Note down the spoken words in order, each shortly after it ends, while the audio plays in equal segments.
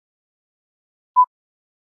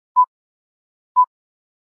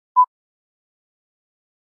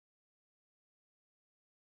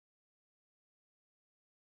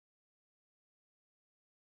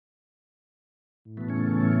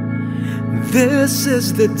This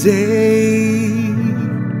is the day.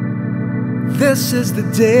 This is the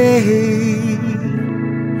day.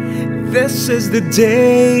 This is the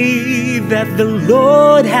day that the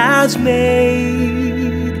Lord has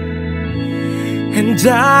made, and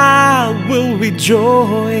I will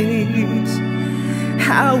rejoice.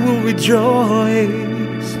 I will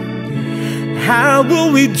rejoice. I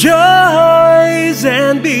will rejoice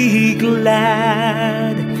and be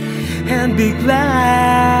glad, and be glad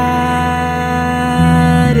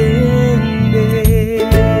in it.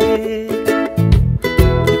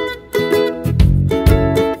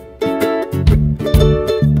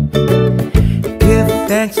 Give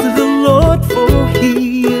thanks to the Lord, for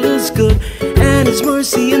He is good, and His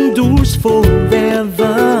mercy endures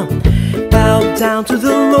forever. Bow down to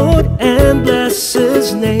the Lord and bless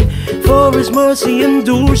His name, for His mercy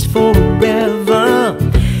endures forever.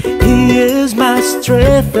 He is my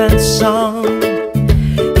strength and song.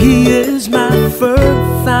 He is my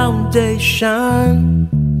firm foundation.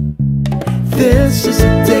 This is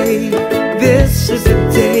the day, this is the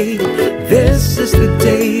day, this is the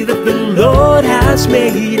day that the Lord has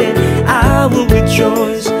made, and I will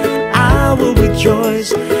rejoice, I will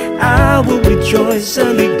rejoice, I will rejoice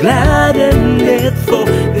and be glad in it. For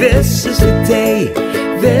this is the day,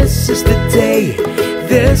 this is the day,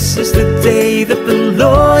 this is the day that the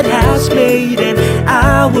Lord has made, and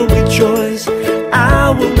I will rejoice, I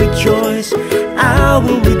will rejoice, I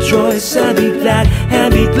will rejoice and be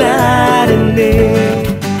glad in it.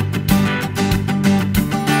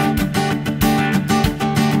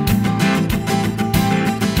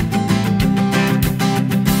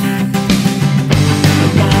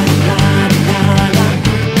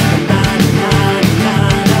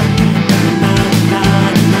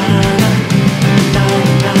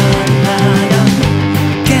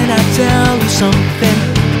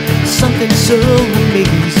 Something so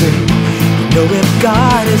amazing. You know, if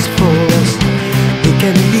God is for us, who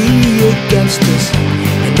can be against us?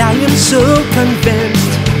 And I am so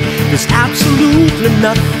convinced there's absolutely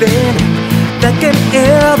nothing that can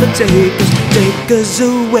ever take us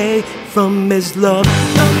away from His love.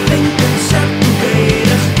 Nothing can separate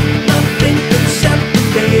us. Nothing can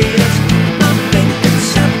separate us. Nothing can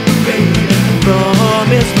separate us from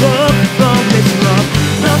His love, from His love.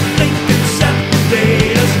 Nothing can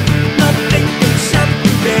separate us. Nothing can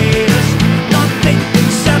separate us. Nothing can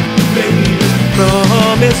separate us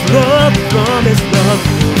from His love, from His love.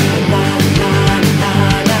 La la la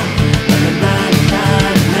la, la la la la,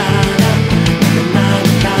 la la la la,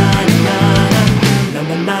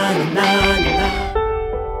 la la la la.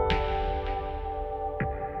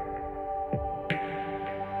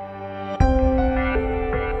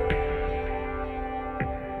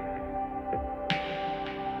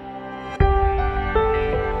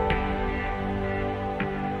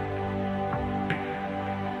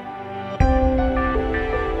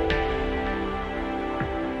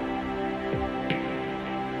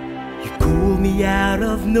 Out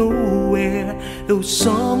of nowhere, though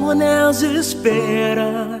someone else is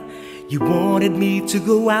better. You wanted me to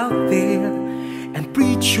go out there and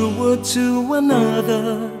preach your word to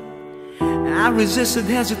another. I resisted,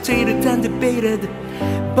 hesitated and debated,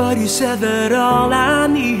 but you said that all I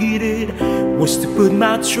needed was to put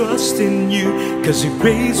my trust in you, 'cause your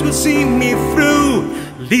grace will see me through.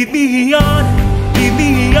 Lead me on, lead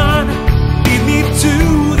me on, lead me to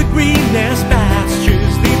the greenest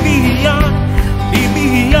pastures. Lead me on, lead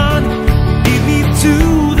me on, lead me to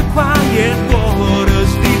the quiet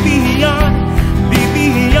waters. Lead me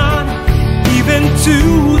on, even to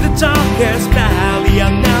the darkest valley.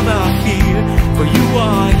 I'll never fear, for you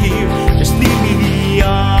are here. Just lead me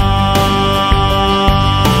on.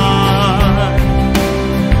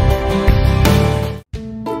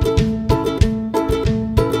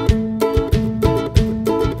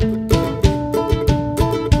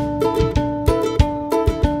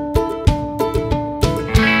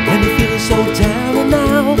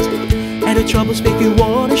 Troubles make you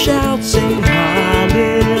wanna shout, sing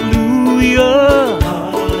hallelujah,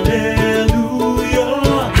 hallelujah,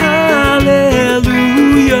 hallelujah,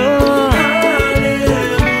 hallelujah.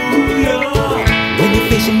 When you're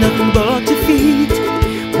facing nothing but defeat,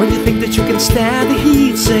 when you think that you can stand the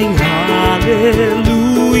heat, sing hallelujah,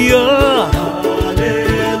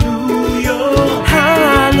 hallelujah,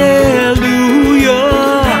 hallelujah.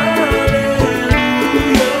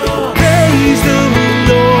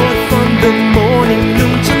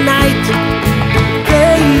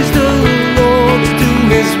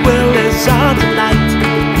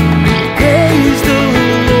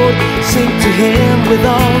 With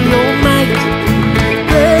all your might,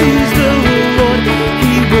 praise the Lord,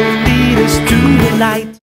 He will lead us to the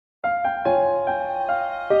light.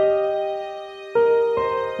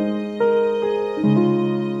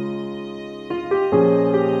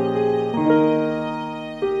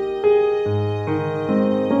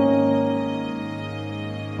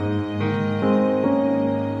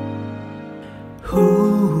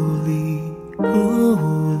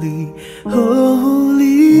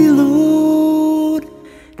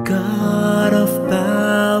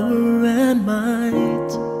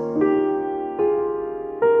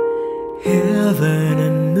 heaven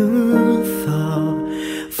and earth are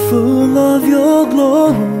full of your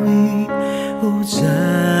glory.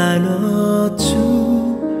 Hosanna to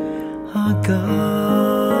our God.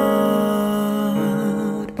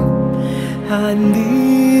 I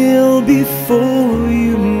kneel before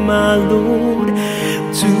you, my Lord,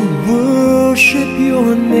 to worship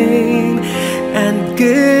your name and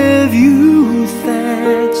give you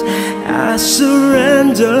thanks. I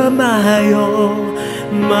surrender my all,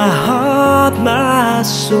 my heart, my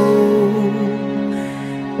soul,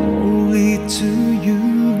 only to you,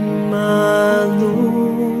 my Lord.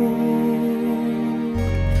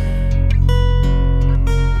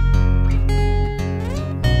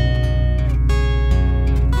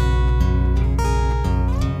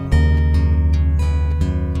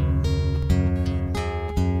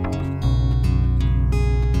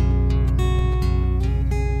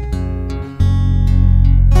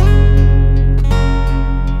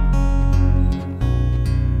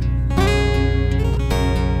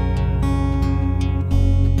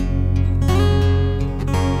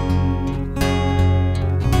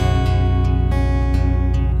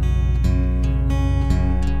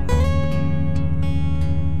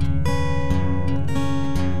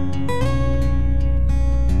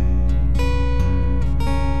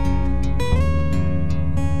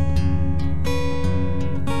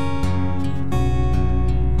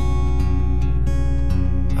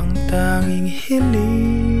 Tanging hiling,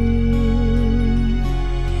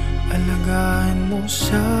 alagaan mo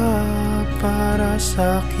siya para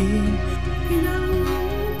sa'kin.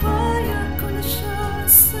 Pinangubaya ko na siya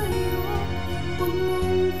sa'yo, huwag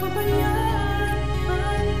mong pabayaan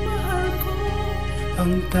ang mahal ko.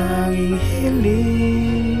 Ang tanging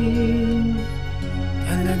hiling,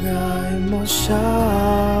 alagaan mo siya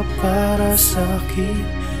para sa'kin.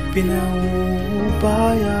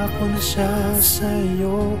 Pinangubaya ko na siya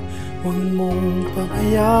sa'yo, huwag mong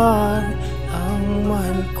pabayaan ang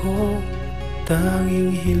mahal ko,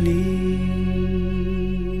 tanging hiling.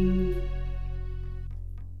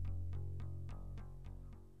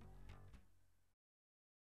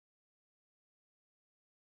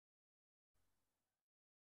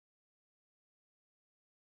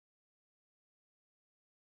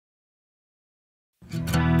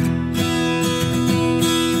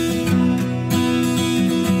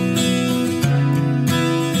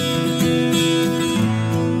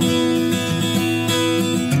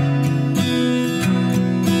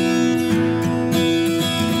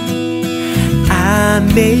 I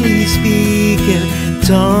may speak in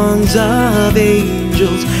tongues of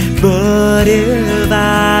angels, but if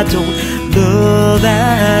I don't love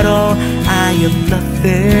at all, I am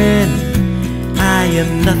nothing, I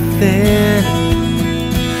am nothing.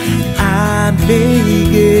 I may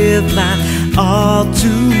give my all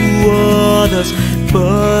to others,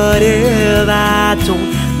 but if I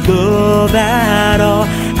don't love at all,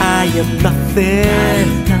 I am nothing,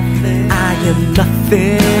 I am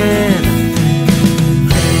nothing.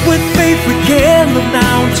 With faith we can move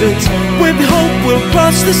mountains, with hope we'll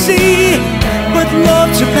cross the sea. But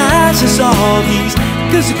love surpasses all these,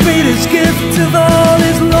 'cause the greatest gift of all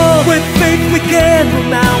is love. With faith we can move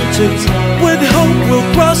mountains, with hope we'll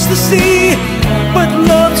cross the sea. But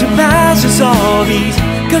love surpasses all these,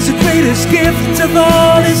 'cause the greatest gift of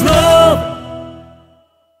all is love.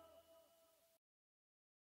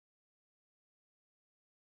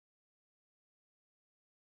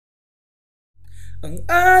 Ang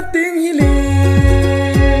ating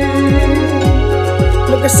hiling,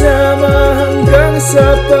 magkasama hanggang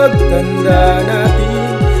sa pagtanda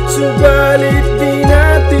natin. Subalit di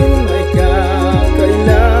natin may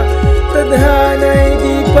kakaila, tadhana'y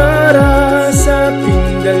di para sa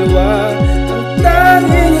ating dalawa. Ang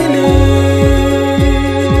tanging hiling,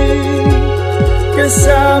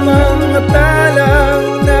 kasama ang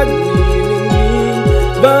matalang nagnilingling.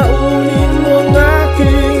 Baunin mo ang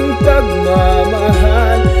aking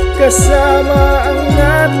pagmamahal, kasama ang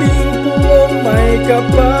ating puong may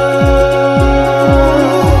kapal.